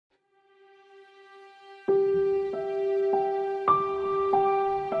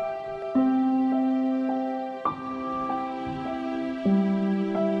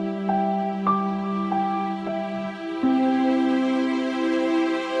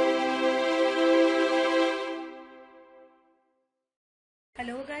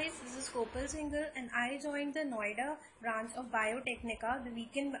guys, this is Kopal Singhal and I joined the Noida branch of BioTecNika's the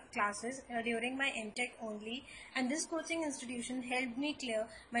weekend classes during my MTech only, and this coaching institution helped me clear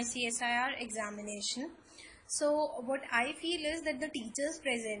my CSIR examination. So what I feel is that the teachers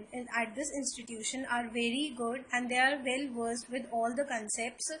present at this institution are very good and they are well versed with all the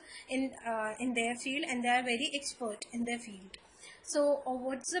concepts in their field, and they are very expert in their field. So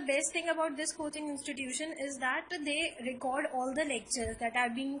what's the best thing about this coaching institution is that they record all the lectures that are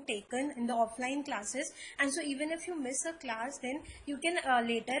being taken in the offline classes, and so even if you miss a class, then you can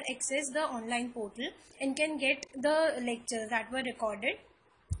later access the online portal and can get the lectures that were recorded.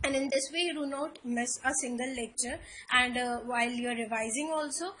 And in this way you do not miss a single lecture, and while you're revising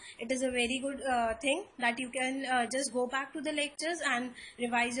also, it is a very good thing that you can just go back to the lectures and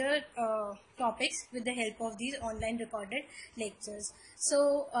revise your topics with the help of these online recorded lectures.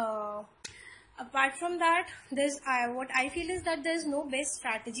 So apart from that, there's what I feel is that there's no best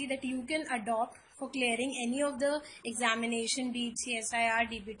strategy that you can adopt for clearing any of the examination, be it CSIR,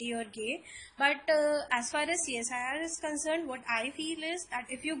 DBT or GAE. But as far as CSIR is concerned, what I feel is that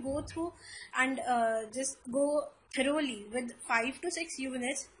if you go through and just go thoroughly with 5 to 6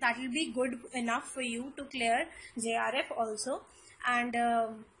 units, that will be good enough for you to clear JRF also. And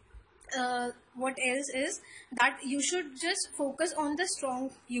what else is that you should just focus on the strong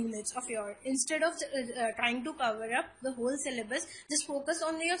units of your, instead of trying to cover up the whole syllabus. Just focus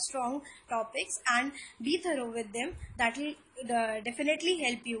on your strong topics and be thorough with them. That will definitely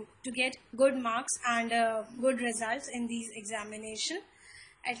help you to get good marks and good results in these examination.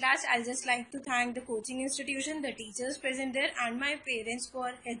 At last, I'll just like to thank the coaching institution, the teachers present there, and my parents for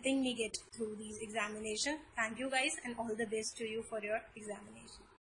helping me get through these examinations. Thank you guys, and all the best to you for your examination.